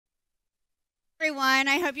Everyone,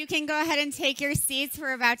 I hope you can go ahead and take your seats.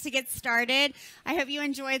 We're about to get started. I hope you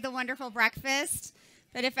enjoyed the wonderful breakfast.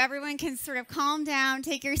 But if everyone can sort of calm down,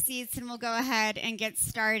 take your seats, and we'll go ahead and get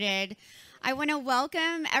started. I want to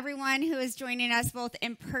welcome everyone who is joining us both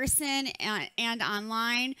in person and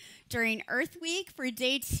online during Earth Week for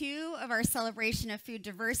day 2 of our celebration of food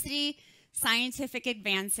diversity, scientific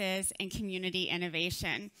advances, and community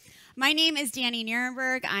innovation. My name is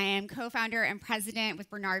Nierenberg. I am co-founder and president with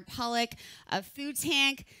Bernard Pollock of Food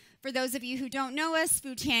Tank. For those of you who don't know us,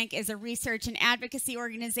 Food Tank is a research and advocacy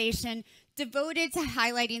organization devoted to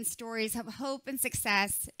highlighting stories of hope and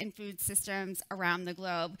success in food systems around the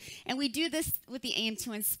globe. And we do this with the aim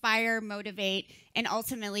to inspire, motivate, and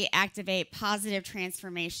ultimately activate positive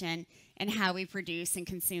transformation in how we produce and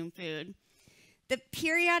consume food. The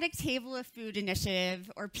Periodic Table of Food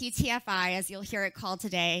Initiative, or PTFI, as you'll hear it called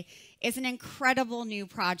today, is an incredible new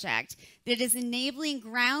project that is enabling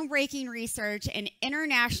groundbreaking research and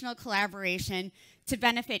international collaboration to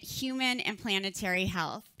benefit human and planetary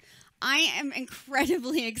health. I am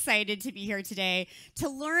incredibly excited to be here today to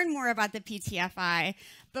learn more about the PTFI.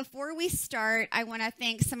 Before we start, I want to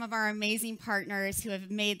thank some of our amazing partners who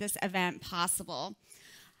have made this event possible.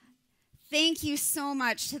 Thank you so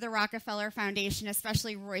much to the Rockefeller Foundation,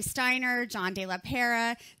 especially Roy Steiner, John De La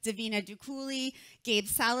Pera, Davina Duculi, Gabe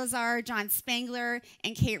Salazar, John Spangler,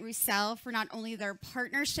 and Kate Roussel for not only their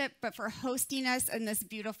partnership, but for hosting us in this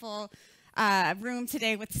beautiful room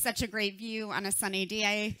today with such a great view on a sunny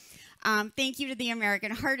day. Thank you to the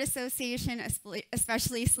American Heart Association,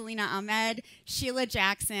 especially Selena Ahmed, Sheila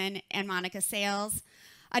Jackson, and Monica Sales.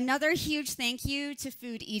 Another huge thank you to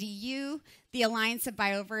Food EDU, the Alliance of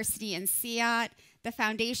Biodiversity and CIAT, the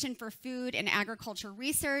Foundation for Food and Agriculture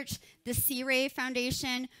Research, the C-Ray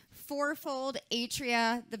Foundation, Fourfold,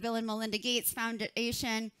 Atria, the Bill and Melinda Gates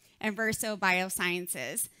Foundation, and Verso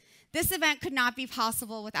Biosciences. This event could not be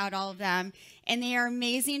possible without all of them, and they are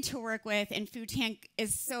amazing to work with, and Food Tank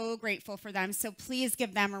is so grateful for them, so please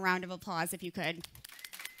give them a round of applause if you could.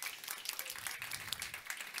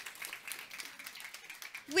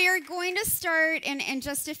 We are going to start in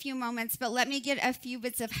just a few moments, but let me get a few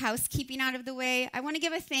bits of housekeeping out of the way. I want to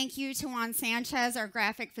give a thank you to Juan Sanchez, our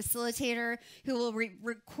graphic facilitator, who will be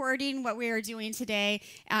recording what we are doing today.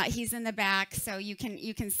 He's in the back, so you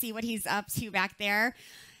can see what he's up to back there.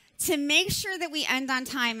 To make sure that we end on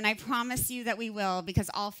time, and I promise you that we will, because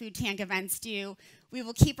all Food Tank events do, we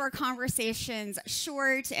will keep our conversations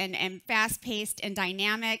short and fast-paced and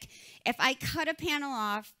dynamic. If I cut a panel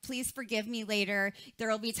off, please forgive me later. There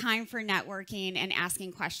will be time for networking and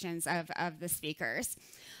asking questions of the speakers.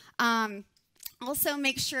 Also,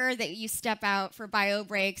 make sure that you step out for bio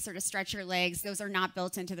breaks or to stretch your legs. Those are not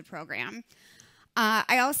built into the program.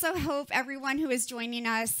 I also hope everyone who is joining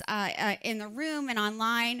us in the room and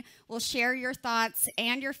online will share your thoughts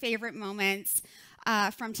and your favorite moments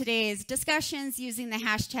from today's discussions using the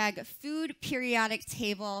hashtag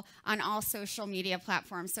 #FoodPeriodicTable on all social media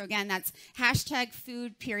platforms. So again, that's hashtag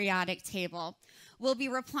 #FoodPeriodicTable. We'll be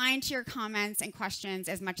replying to your comments and questions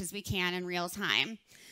as much as we can in real time.